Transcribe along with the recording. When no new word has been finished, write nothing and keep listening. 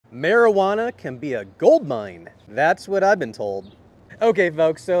Marijuana can be a gold mine. That's what I've been told. Okay,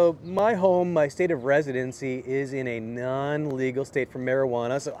 folks, so my state of residency is in a non-legal state for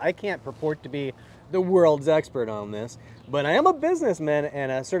marijuana, so I can't purport to be the world's expert on this, but I am a businessman and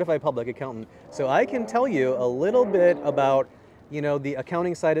a certified public accountant, so I can tell you a little bit about, the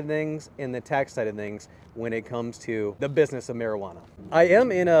accounting side of things and the tax side of things when it comes to the business of marijuana. I am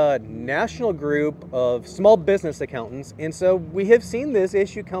in a national group of small business accountants, and so we have seen this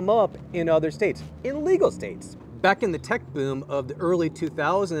issue come up in other states, in legal states. Back in the tech boom of the early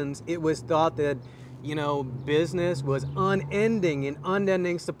 2000s, it was thought that, business was an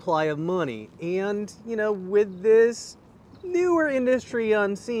unending supply of money. And, with this newer industry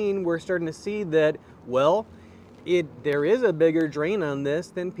on scene, we're starting to see that, well, there is a bigger drain on this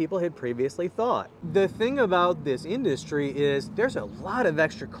than people had previously thought. The thing about this industry is there's a lot of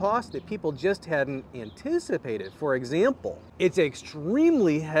extra costs that people just hadn't anticipated. For example, it's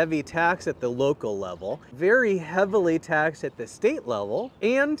extremely heavy tax at the local level, very heavily taxed at the state level,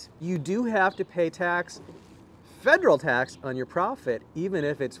 and you do have to pay federal tax on your profit, even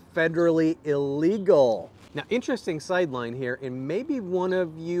if it's federally illegal. Now, interesting sideline here, and maybe one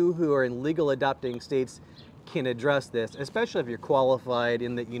of you who are in legal adopting states can address this, especially if you're qualified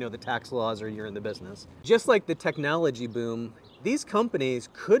in the tax laws or you're in the business. Just like the technology boom, these companies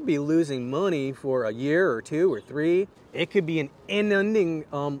could be losing money for a year or two or three. It could be an unending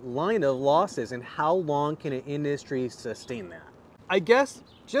line of losses, and how long can an industry sustain that? I guess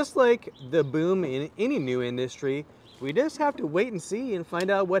just like the boom in any new industry, we just have to wait and see and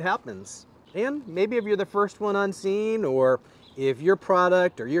find out what happens. And maybe if you're the first one on scene, or if your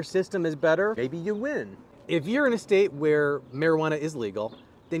product or your system is better, maybe you win. If you're in a state where marijuana is legal,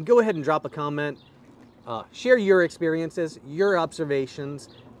 then go ahead and drop a comment. Share your experiences, your observations,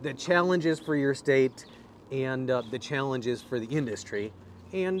 the challenges for your state, and the challenges for the industry,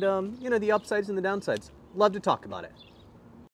 and the upsides and the downsides. Love to talk about it.